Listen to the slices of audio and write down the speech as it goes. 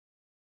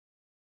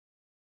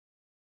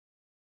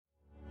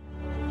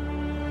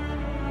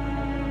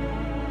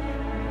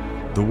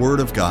The Word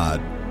of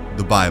God,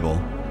 the Bible,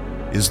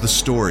 is the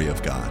story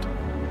of God.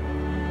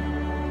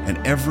 And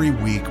every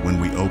week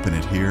when we open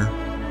it here,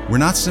 we're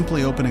not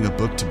simply opening a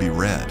book to be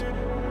read.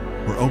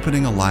 We're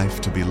opening a life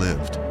to be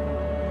lived.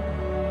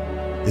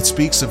 It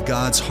speaks of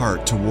God's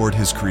heart toward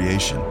His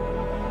creation,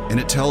 and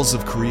it tells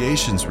of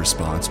creation's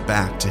response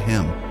back to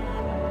Him.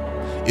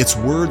 Its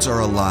words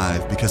are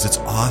alive because its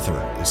author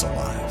is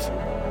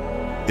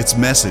alive. Its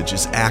message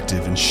is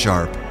active and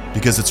sharp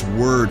because its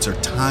words are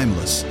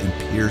timeless and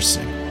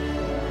piercing.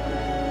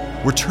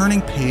 We're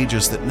turning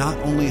pages that not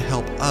only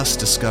help us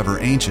discover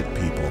ancient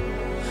people,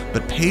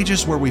 but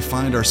pages where we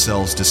find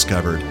ourselves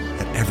discovered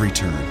at every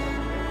turn.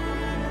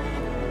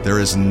 There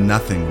is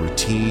nothing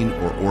routine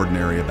or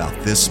ordinary about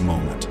this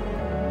moment,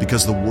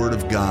 because the Word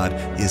of God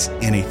is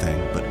anything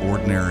but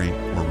ordinary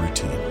or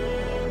routine.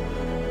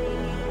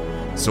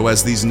 So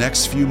as these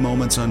next few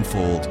moments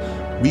unfold,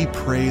 we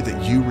pray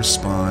that you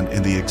respond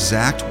in the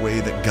exact way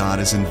that God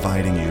is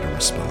inviting you to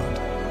respond,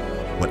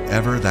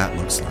 whatever that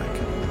looks like.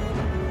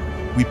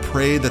 We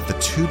pray that the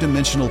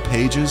two-dimensional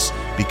pages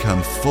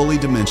become fully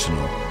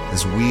dimensional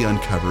as we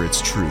uncover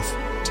its truth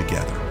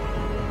together.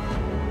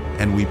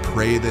 And we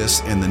pray this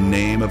in the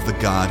name of the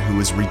God who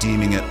is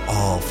redeeming it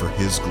all for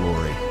His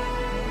glory,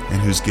 and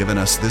who's given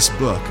us this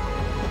book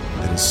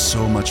that is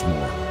so much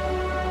more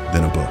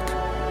than a book.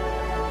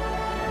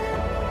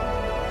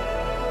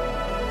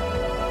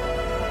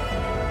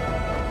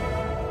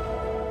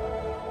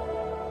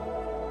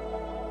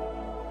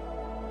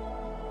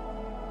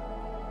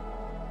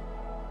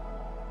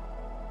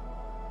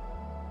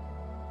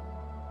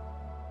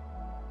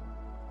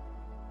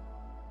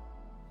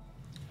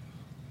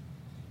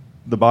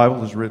 The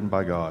Bible is written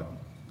by God.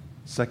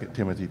 2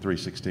 Timothy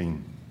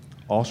 3:16.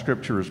 All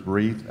Scripture is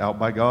breathed out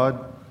by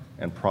God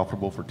and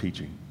profitable for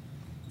teaching,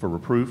 for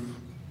reproof,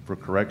 for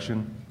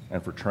correction,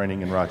 and for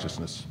training in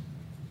righteousness.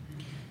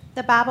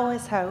 The Bible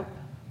is hope.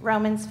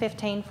 Romans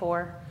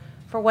 15:4.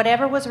 For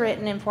whatever was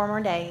written in former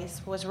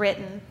days was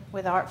written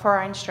for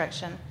our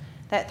instruction,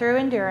 that through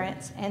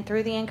endurance and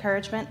through the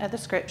encouragement of the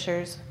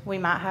Scriptures we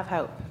might have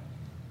hope.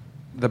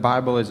 The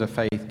Bible is a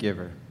faith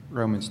giver.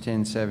 Romans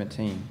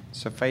 10:17.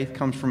 So faith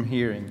comes from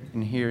hearing,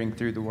 and hearing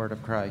through the word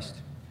of Christ.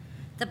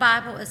 The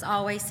Bible is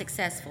always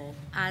successful.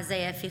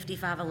 Isaiah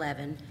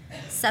 55:11.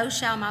 So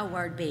shall my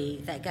word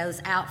be that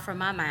goes out from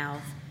my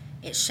mouth.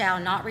 It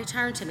shall not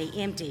return to me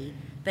empty,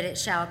 but it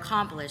shall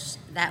accomplish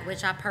that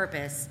which I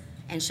purpose,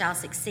 and shall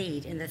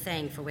succeed in the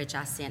thing for which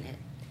I sent it.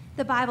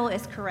 The Bible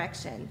is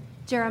correction.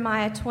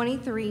 Jeremiah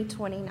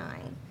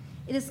 23:29.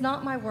 It is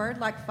not my word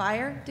like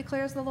fire,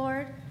 declares the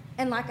Lord,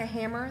 and like a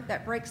hammer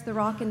that breaks the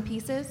rock in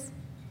pieces.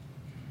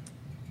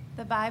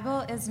 The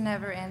Bible is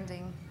never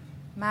ending.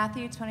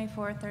 Matthew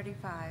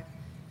 24:35.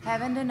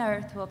 Heaven and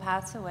earth will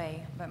pass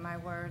away, but my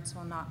words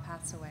will not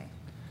pass away.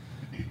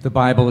 The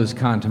Bible is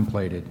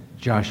contemplated.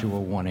 Joshua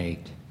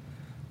 1:8.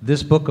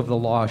 This book of the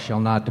law shall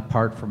not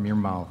depart from your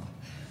mouth,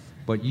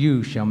 but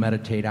you shall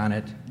meditate on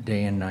it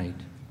day and night,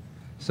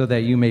 so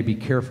that you may be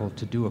careful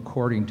to do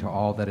according to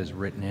all that is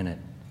written in it.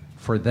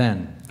 For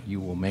then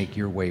you will make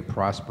your way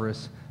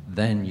prosperous,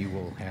 then you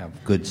will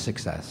have good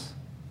success.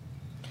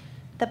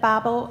 The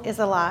Bible is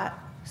a light.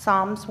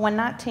 Psalms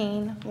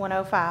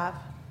 119:105.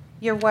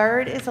 Your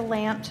word is a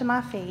lamp to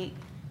my feet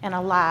and a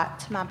light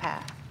to my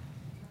path.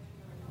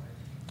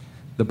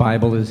 The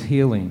Bible is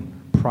healing.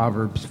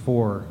 Proverbs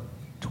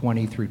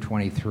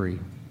 4:20-23.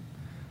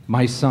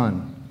 My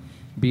son,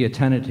 be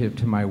attentive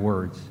to my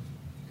words.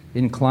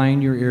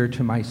 Incline your ear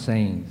to my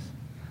sayings.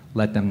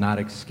 Let them not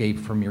escape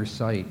from your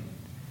sight.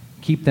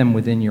 Keep them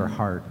within your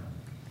heart,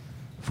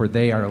 for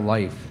they are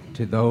life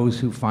to those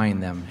who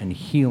find them and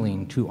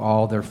healing to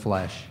all their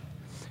flesh.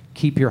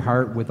 Keep your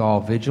heart with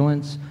all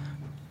vigilance,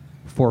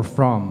 for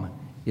from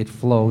it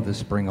flow the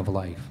spring of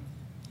life.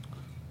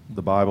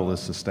 The Bible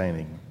is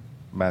sustaining.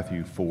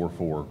 Matthew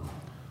 4:4.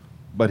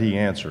 But he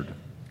answered,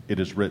 it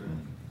is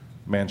written,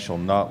 man shall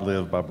not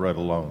live by bread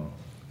alone,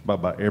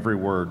 but by every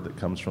word that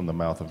comes from the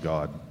mouth of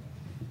God.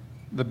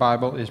 The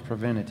Bible is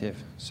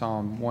preventative.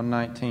 Psalm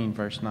 119,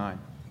 verse 9.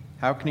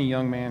 How can a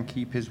young man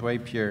keep his way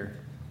pure?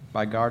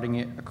 By guarding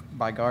it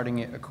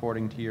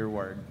according to your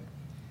word.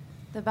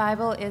 The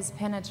Bible is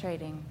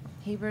penetrating.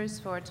 Hebrews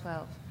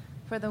 4:12.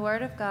 For the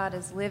word of God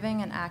is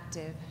living and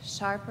active,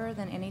 sharper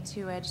than any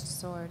two-edged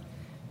sword,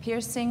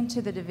 piercing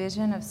to the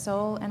division of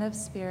soul and of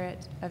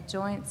spirit, of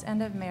joints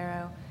and of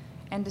marrow,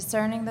 and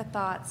discerning the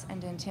thoughts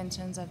and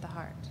intentions of the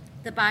heart.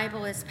 The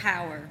Bible is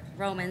power.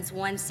 Romans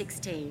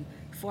 1:16.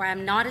 For I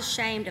am not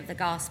ashamed of the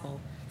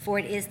gospel, for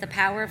it is the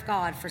power of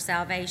God for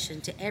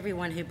salvation to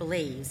everyone who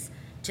believes,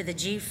 to the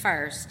Jew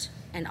first,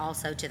 and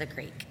also to the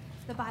Greek.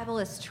 The Bible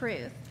is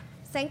truth.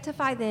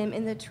 Sanctify them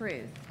in the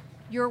truth.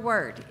 Your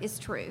word is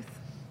truth.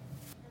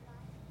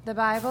 The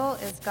Bible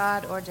is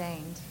God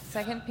ordained.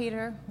 2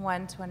 Peter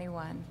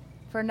 1:21.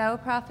 For no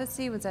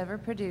prophecy was ever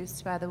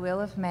produced by the will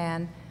of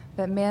man,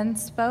 but men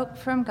spoke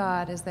from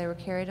God as they were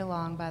carried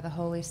along by the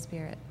Holy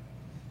Spirit.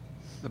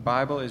 The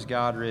Bible is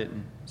God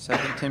written.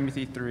 2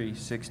 Timothy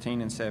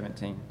 3:16 and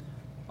 17.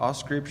 All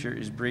Scripture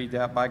is breathed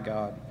out by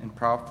God and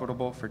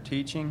profitable for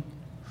teaching,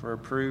 for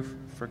reproof,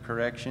 for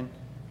correction,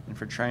 and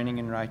for training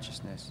in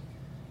righteousness,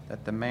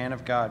 that the man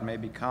of God may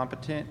be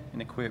competent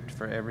and equipped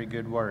for every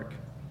good work.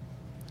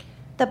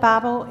 The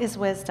Bible is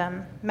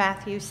wisdom.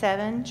 Matthew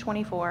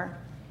 7:24.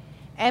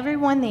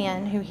 Everyone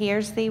then who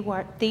hears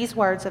these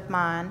words of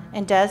mine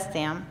and does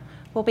them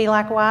will be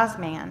like a wise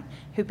man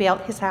who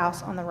built his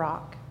house on the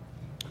rock.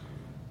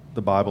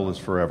 The Bible is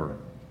forever.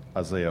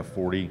 Isaiah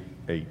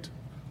 48.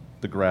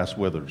 The grass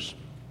withers,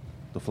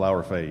 the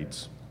flower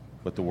fades,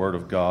 but the word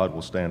of God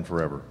will stand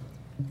forever.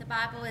 The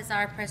Bible is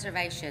our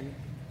preservation.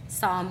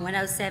 Psalm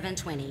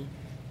 107:20.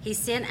 He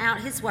sent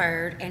out his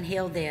word and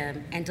healed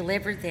them and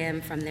delivered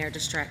them from their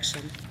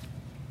destruction.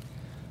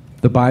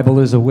 The Bible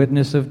is a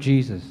witness of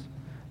Jesus.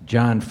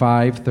 John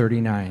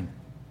 5:39.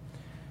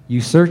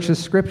 You search the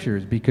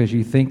scriptures because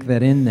you think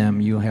that in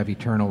them you have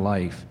eternal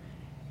life,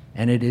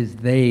 and it is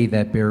they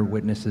that bear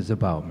witnesses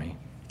about me.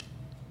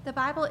 The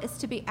Bible is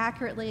to be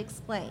accurately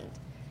explained.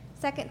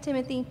 2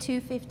 Timothy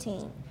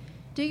 2:15.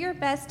 Do your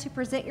best to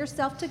present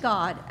yourself to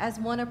God as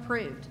one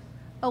approved,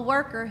 a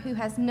worker who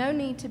has no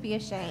need to be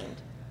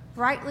ashamed,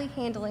 rightly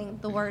handling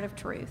the word of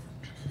truth.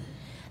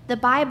 The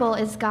Bible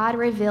is God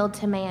revealed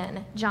to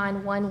man,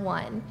 John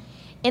 1:1.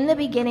 In the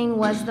beginning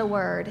was the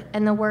Word,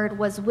 and the Word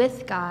was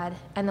with God,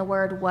 and the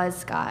Word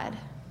was God.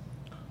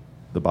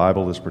 The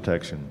Bible is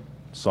protection.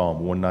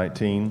 Psalm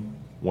 119,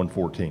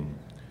 114.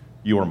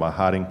 You are my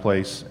hiding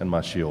place and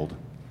my shield.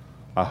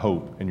 I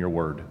hope in your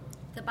word.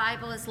 The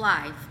Bible is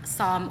life.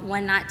 Psalm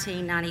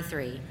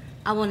 119:93.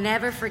 I will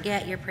never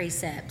forget your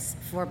precepts,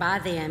 for by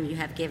them you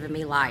have given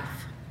me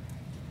life.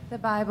 The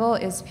Bible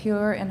is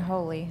pure and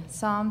holy.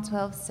 Psalm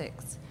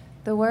 12:6.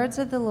 The words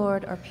of the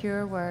Lord are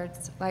pure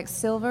words, like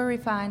silver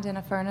refined in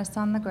a furnace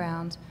on the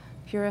ground,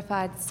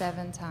 purified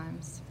 7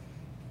 times.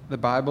 The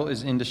Bible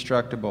is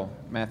indestructible.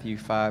 Matthew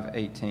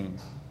 5:18.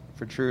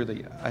 For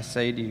truly, I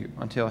say to you,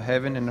 until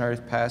heaven and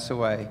earth pass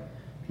away,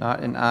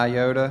 not an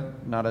iota,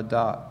 not a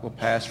dot will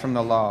pass from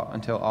the law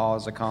until all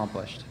is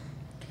accomplished.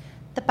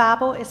 The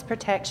Bible is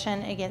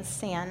protection against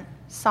sin.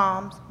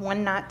 Psalms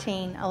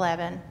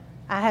 119:11.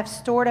 I have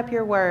stored up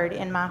your word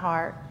in my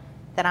heart,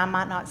 that I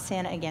might not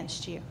sin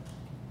against you.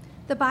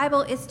 The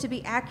Bible is to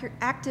be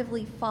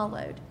actively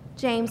followed.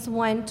 James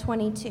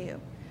 1:22.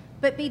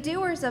 But be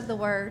doers of the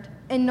word,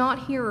 and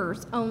not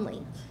hearers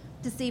only,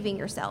 deceiving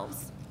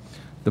yourselves.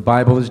 The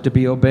Bible is to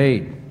be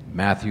obeyed.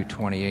 Matthew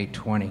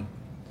 28:20.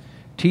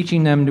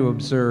 Teaching them to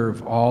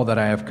observe all that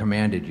I have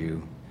commanded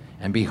you.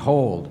 And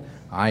behold,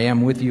 I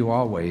am with you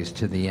always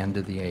to the end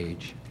of the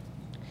age.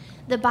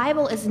 The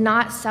Bible is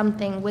not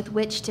something with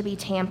which to be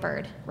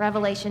tampered.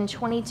 Revelation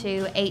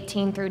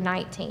 22:18 through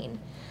 19.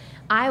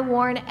 I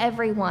warn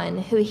everyone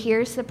who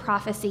hears the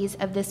prophecies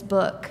of this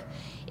book.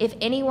 If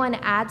anyone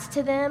adds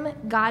to them,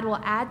 God will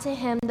add to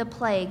him the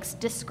plagues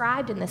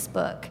described in this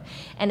book.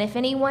 And if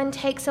anyone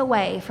takes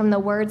away from the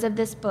words of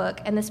this book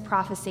and this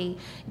prophecy,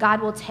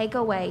 God will take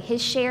away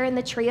his share in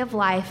the tree of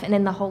life and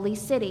in the holy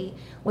city,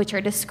 which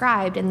are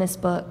described in this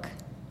book.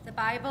 The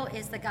Bible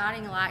is the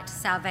guiding light to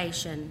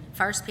salvation.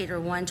 1 Peter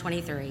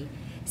 1:23.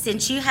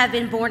 Since you have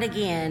been born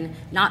again,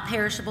 not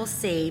perishable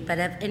seed, but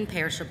of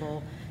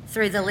imperishable,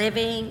 through the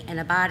living and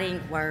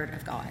abiding word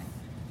of God.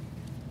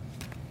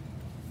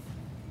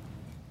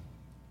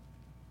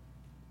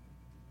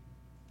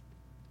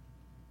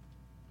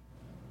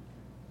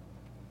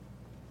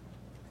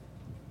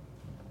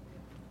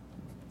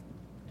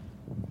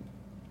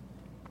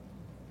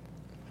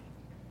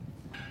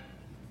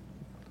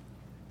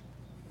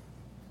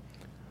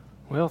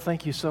 Well,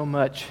 thank you so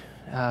much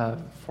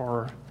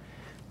for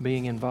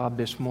being involved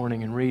this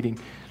morning in reading.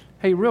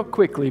 Hey, real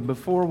quickly,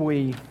 before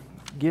we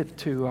get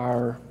to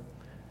our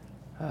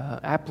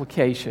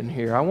application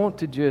here, I want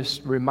to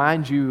just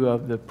remind you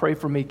of the Pray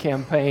For Me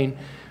campaign,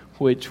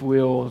 which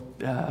will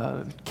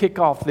kick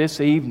off this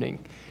evening.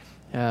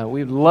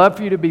 We'd love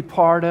for you to be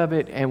part of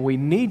it, and we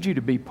need you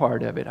to be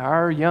part of it.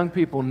 Our young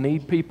people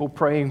need people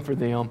praying for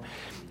them.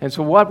 And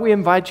so what we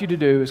invite you to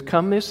do is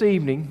come this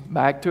evening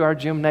back to our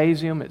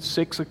gymnasium at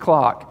 6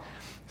 o'clock.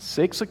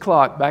 6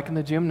 o'clock back in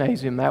the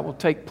gymnasium. That will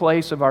take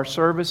place of our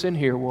service in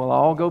here. We'll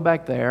all go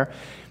back there.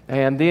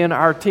 And then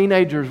our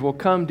teenagers will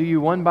come to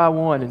you one by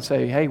one and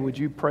say, hey, would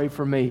you pray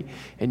for me?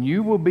 And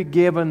you will be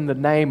given the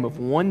name of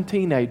one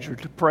teenager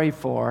to pray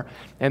for,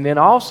 and then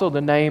also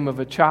the name of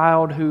a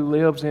child who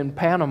lives in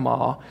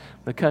Panama,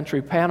 the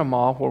country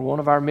Panama, where one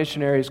of our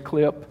missionaries,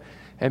 Clip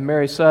and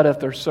Mary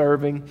Sudduth, are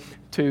serving,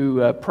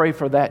 to pray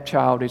for that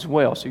child as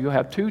well. So you'll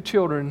have 2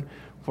 children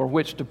for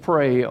which to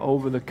pray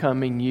over the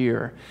coming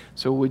year.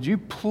 So would you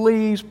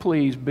please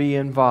be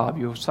involved?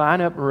 You'll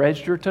sign up and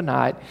register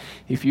tonight.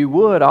 If you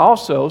would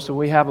also, so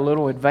we have a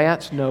little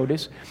advance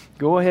notice,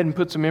 go ahead and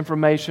put some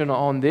information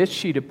on this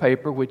sheet of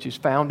paper, which is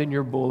found in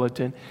your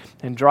bulletin,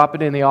 and drop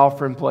it in the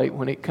offering plate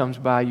when it comes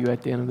by you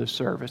at the end of the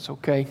service,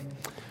 okay?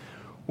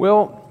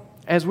 Well,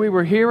 as we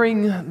were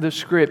hearing the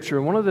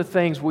Scripture, one of the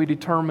things we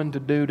determined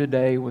to do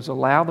today was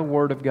allow the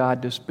Word of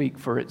God to speak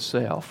for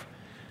itself.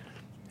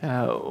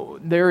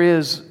 There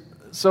is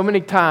so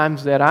many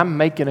times that I'm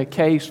making a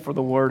case for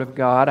the Word of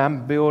God.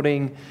 I'm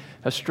building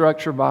a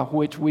structure by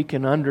which we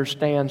can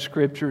understand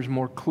Scriptures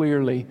more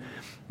clearly.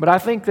 But I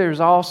think there's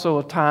also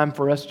a time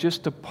for us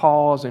just to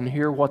pause and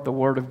hear what the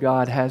Word of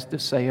God has to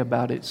say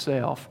about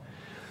itself.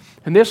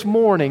 And this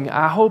morning,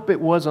 I hope it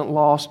wasn't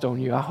lost on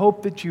you. I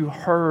hope that you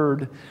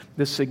heard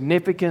the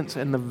significance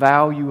and the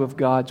value of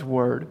God's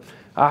Word.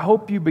 I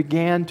hope you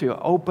began to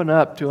open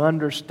up to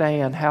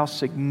understand how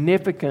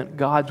significant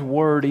God's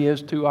Word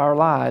is to our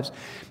lives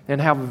and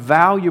how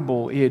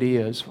valuable it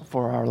is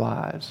for our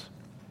lives.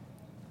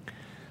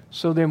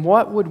 So then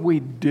what would we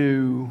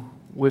do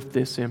with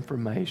this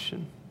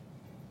information?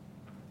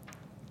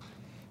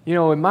 You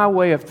know, in my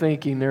way of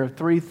thinking, there are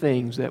three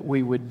things that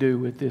we would do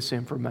with this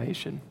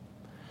information.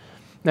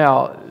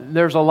 Now,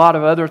 there's a lot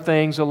of other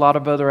things, a lot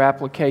of other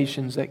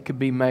applications that could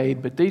be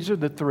made, but these are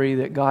the three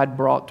that God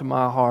brought to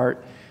my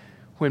heart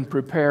when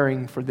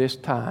preparing for this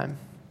time.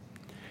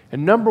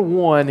 And number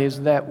one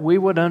is that we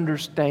would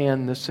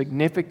understand the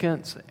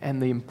significance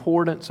and the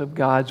importance of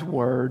God's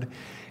Word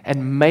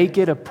and make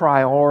it a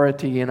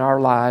priority in our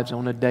lives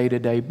on a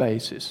day-to-day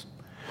basis.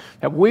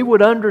 That we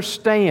would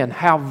understand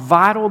how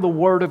vital the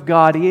Word of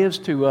God is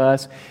to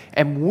us,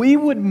 and we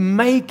would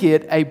make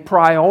it a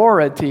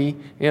priority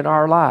in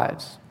our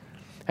lives.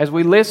 As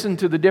we listen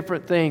to the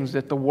different things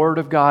that the Word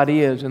of God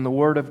is and the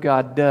Word of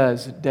God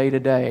does day to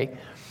day,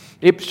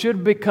 it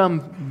should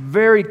become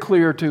very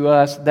clear to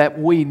us that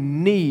we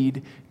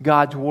need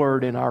God's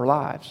Word in our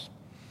lives.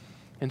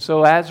 And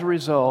so as a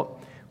result,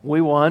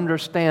 we will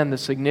understand the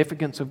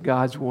significance of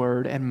God's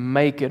Word and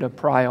make it a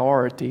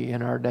priority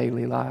in our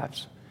daily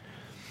lives.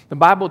 The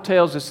Bible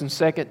tells us in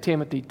 2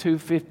 Timothy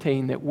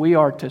 2:15 that we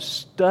are to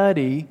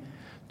study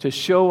to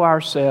show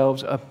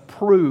ourselves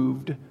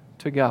approved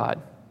to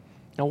God.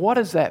 Now, what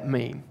does that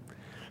mean?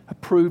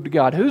 Approved to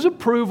God. Whose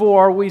approval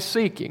are we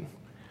seeking?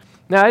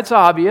 Now, it's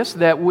obvious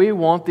that we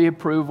want the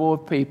approval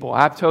of people.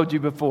 I've told you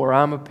before,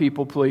 I'm a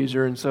people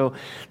pleaser, and so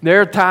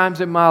there are times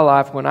in my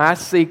life when I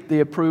seek the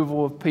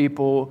approval of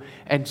people,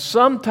 and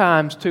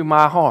sometimes to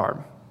my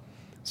harm.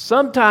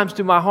 Sometimes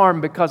to my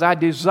harm because I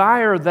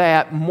desire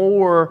that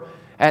more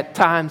at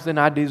times than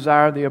I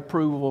desire the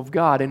approval of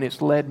God, and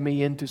it's led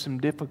me into some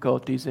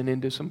difficulties and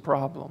into some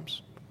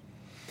problems.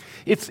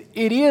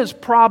 It is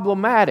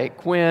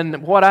problematic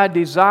when what I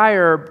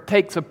desire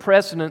takes a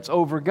precedence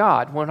over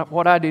God. When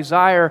what I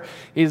desire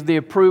is the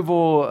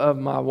approval of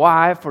my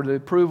wife or the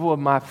approval of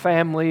my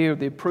family or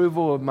the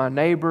approval of my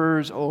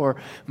neighbors or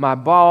my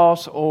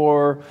boss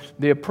or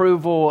the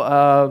approval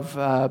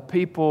of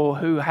people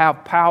who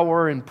have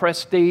power and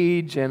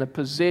prestige and a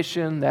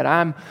position that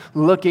I'm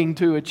looking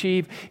to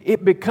achieve.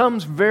 It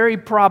becomes very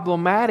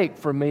problematic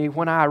for me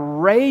when I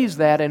raise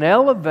that and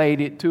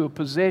elevate it to a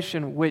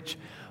position which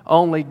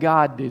only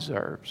God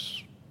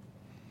deserves.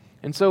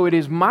 And so it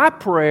is my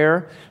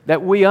prayer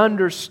that we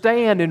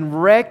understand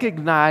and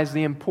recognize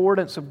the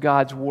importance of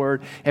God's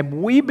Word,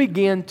 and we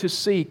begin to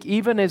seek,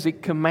 even as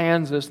it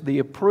commands us, the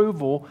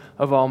approval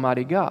of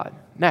Almighty God.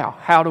 Now,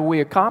 how do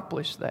we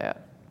accomplish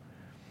that?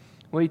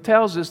 Well, He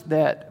tells us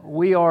that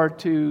we are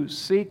to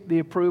seek the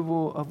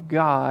approval of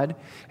God,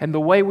 and the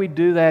way we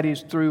do that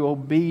is through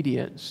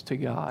obedience to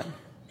God.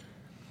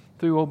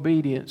 Through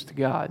obedience to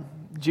God.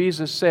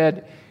 Jesus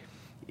said,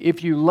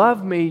 "If you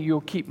love me,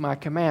 you'll keep my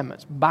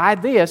commandments." By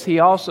this, He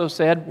also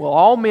said, "Well,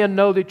 all men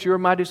know that you're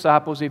my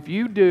disciples if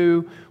you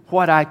do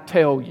what I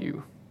tell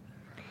you."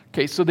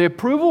 Okay, so the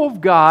approval of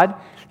God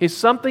is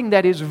something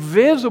that is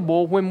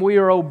visible when we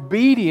are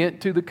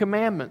obedient to the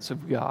commandments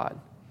of God.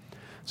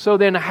 So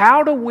then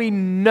how do we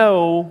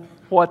know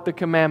what the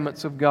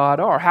commandments of God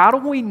are? How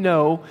do we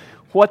know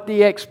what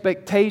the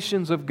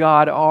expectations of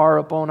God are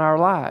upon our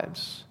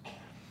lives?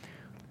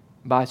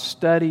 By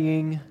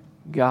studying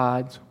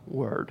God's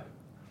Word.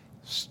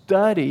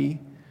 Study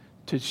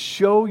to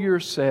show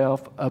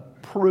yourself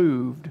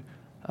approved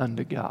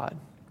unto God.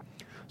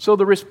 So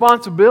the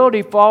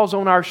responsibility falls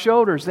on our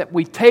shoulders that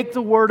we take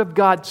the Word of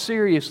God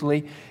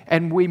seriously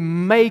and we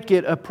make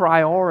it a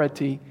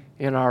priority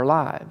in our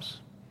lives.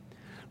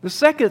 The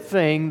second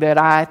thing that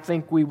I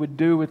think we would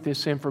do with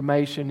this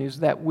information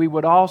is that we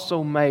would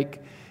also make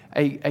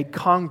a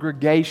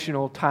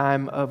congregational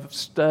time of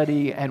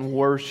study and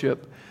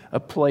worship a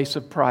place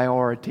of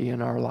priority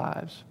in our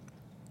lives.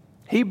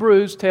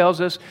 Hebrews tells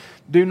us,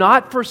 "Do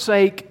not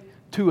forsake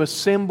to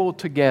assemble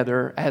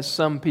together as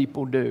some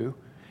people do."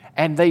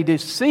 And they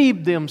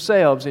deceive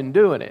themselves in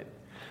doing it.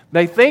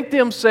 They think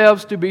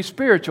themselves to be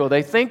spiritual.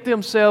 They think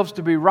themselves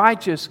to be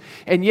righteous.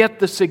 And yet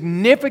the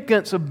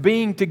significance of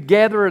being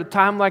together at a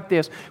time like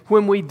this,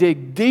 when we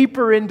dig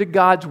deeper into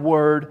God's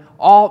Word,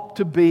 ought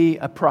to be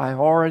a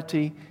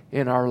priority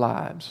in our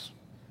lives.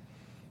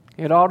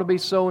 It ought to be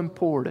so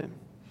important.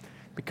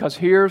 Because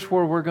here's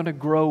where we're going to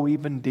grow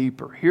even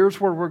deeper. Here's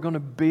where we're going to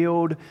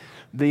build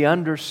the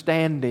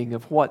understanding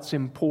of what's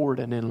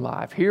important in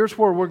life. Here's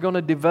where we're going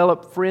to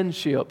develop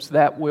friendships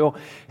that will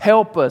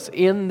help us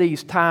in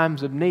these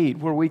times of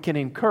need, where we can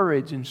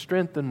encourage and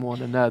strengthen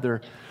one another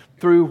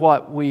through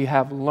what we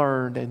have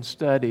learned and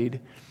studied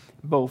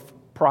both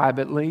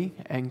privately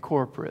and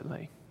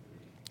corporately.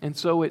 And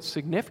so it's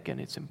significant,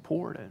 it's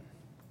important.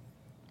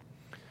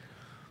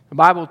 The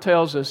Bible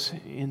tells us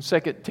in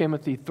 2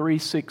 Timothy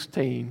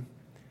 3:16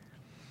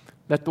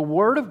 that the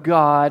Word of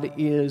God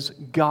is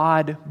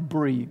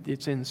God-breathed.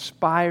 It's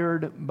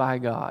inspired by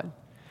God.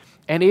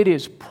 And it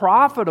is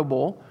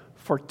profitable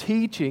for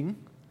teaching,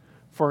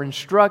 for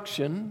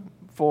instruction,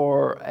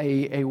 for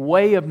a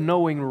way of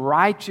knowing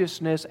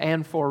righteousness,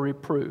 and for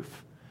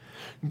reproof.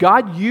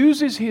 God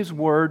uses His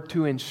Word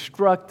to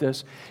instruct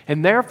us,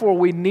 and therefore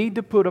we need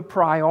to put a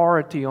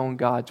priority on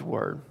God's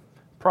Word.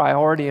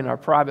 Priority in our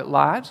private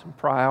lives, and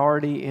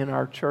priority in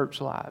our church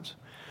lives.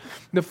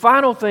 The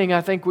final thing I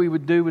think we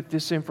would do with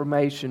this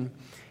information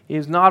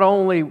is not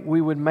only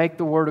we would make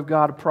the Word of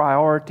God a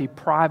priority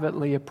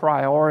privately, a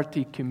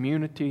priority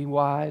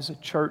community-wise, a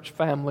church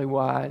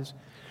family-wise,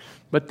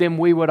 but then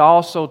we would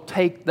also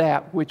take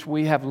that which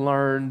we have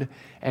learned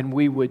and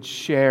we would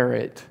share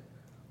it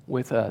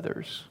with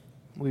others.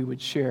 We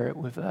would share it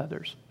with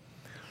others.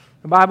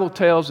 The Bible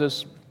tells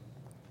us,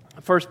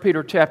 1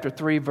 Peter chapter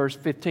 3, verse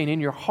 15, in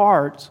your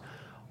hearts,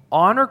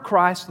 honor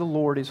Christ the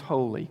Lord as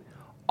holy.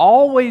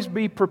 Always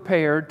be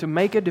prepared to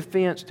make a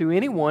defense to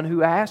anyone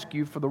who asks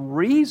you for the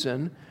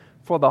reason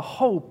for the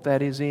hope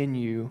that is in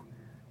you.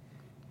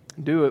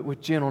 Do it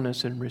with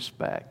gentleness and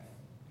respect.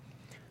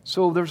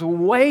 So there's a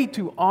way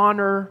to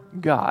honor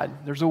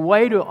God. There's a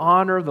way to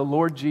honor the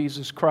Lord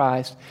Jesus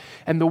Christ.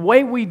 And the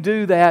way we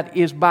do that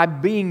is by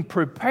being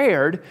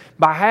prepared,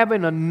 by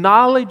having a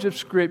knowledge of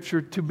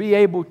Scripture to be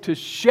able to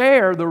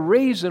share the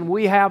reason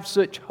we have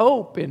such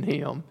hope in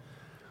Him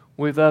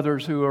with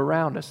others who are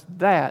around us.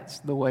 That's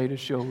the way to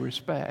show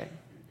respect.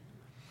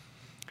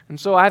 And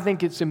so I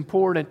think it's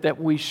important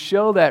that we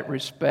show that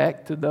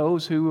respect to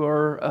those who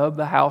are of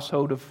the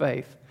household of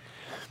faith.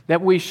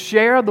 That we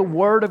share the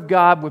Word of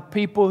God with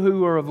people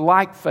who are of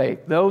like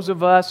faith. Those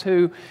of us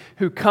who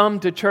come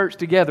to church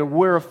together,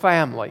 we're a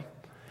family.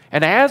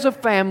 And as a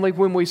family,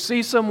 when we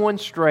see someone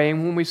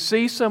straying, when we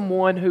see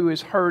someone who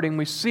is hurting,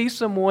 we see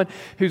someone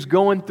who's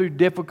going through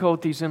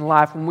difficulties in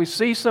life, when we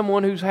see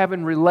someone who's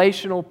having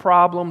relational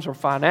problems or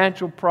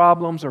financial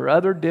problems or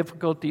other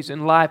difficulties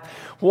in life,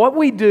 what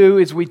we do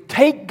is we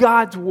take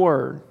God's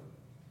Word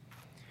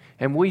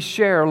and we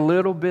share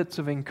little bits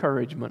of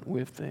encouragement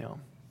with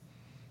them.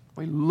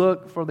 We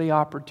look for the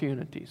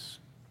opportunities.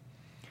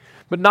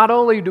 But not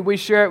only do we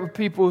share it with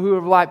people who are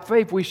of like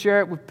faith, we share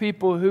it with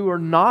people who are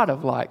not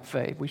of like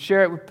faith. We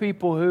share it with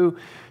people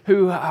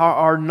who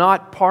are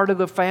not part of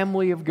the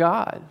family of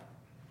God.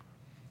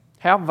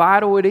 How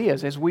vital it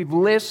is. As we've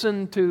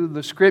listened to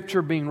the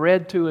Scripture being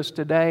read to us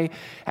today,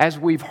 as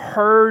we've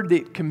heard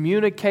it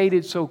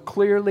communicated so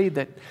clearly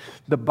that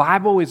the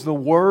Bible is the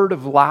Word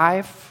of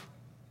life,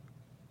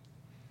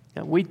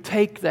 and we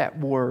take that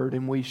Word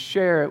and we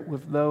share it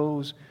with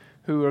those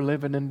who are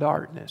living in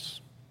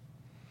darkness.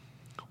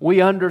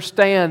 We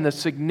understand the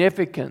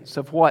significance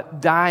of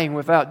what dying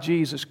without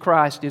Jesus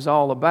Christ is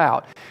all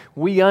about.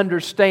 We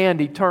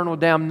understand eternal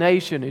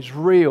damnation is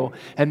real,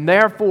 and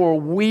therefore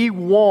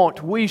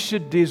we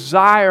should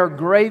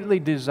greatly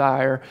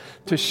desire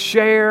to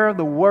share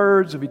the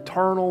words of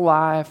eternal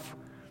life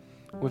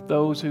with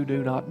those who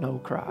do not know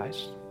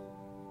Christ.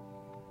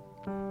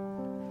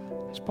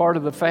 As part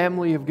of the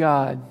family of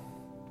God,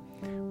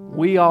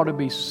 we ought to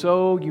be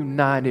so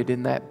united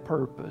in that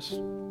purpose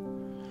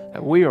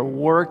that we are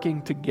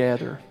working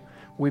together.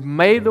 We've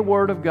made the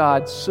Word of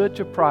God such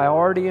a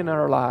priority in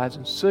our lives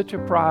and such a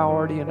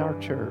priority in our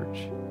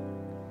church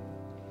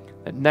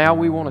that now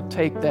we want to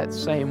take that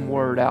same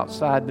Word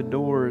outside the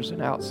doors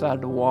and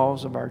outside the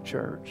walls of our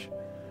church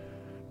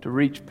to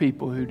reach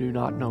people who do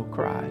not know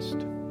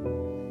Christ.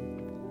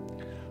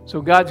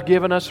 So God's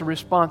given us a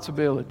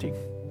responsibility.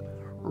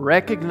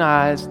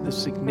 Recognize the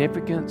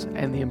significance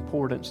and the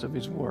importance of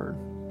His Word.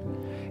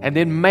 And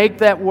then make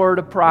that Word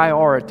a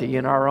priority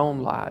in our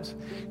own lives.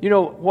 You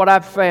know, what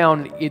I've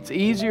found, it's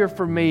easier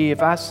for me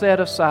if I set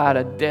aside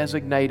a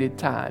designated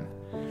time.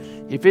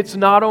 If it's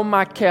not on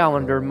my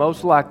calendar,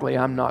 most likely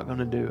I'm not going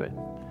to do it.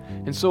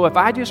 And so if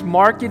I just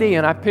mark it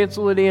in, I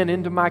pencil it in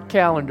into my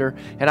calendar,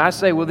 and I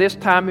say, well, this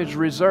time is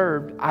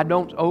reserved, I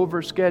don't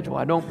overschedule.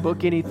 I don't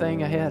book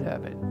anything ahead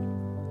of it.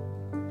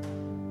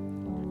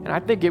 And I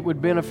think it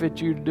would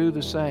benefit you to do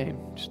the same.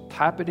 Just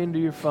type it into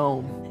your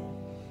phone.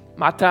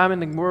 My time in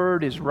the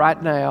Word is right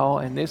now,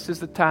 and this is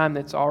the time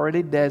that's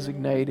already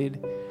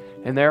designated,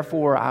 and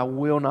therefore I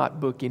will not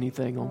book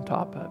anything on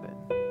top of it.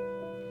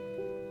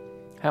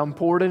 How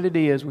important it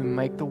is we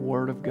make the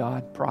Word of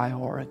God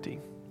priority.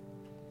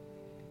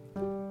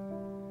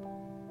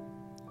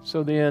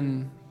 So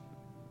then,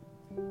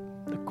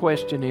 the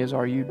question is,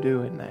 are you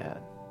doing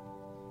that?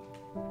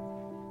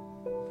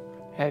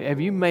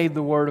 Have you made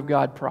the Word of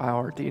God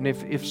priority? And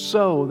if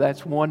so,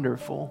 that's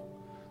wonderful.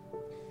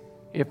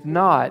 If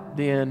not,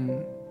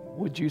 then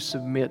would you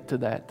submit to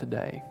that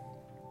today?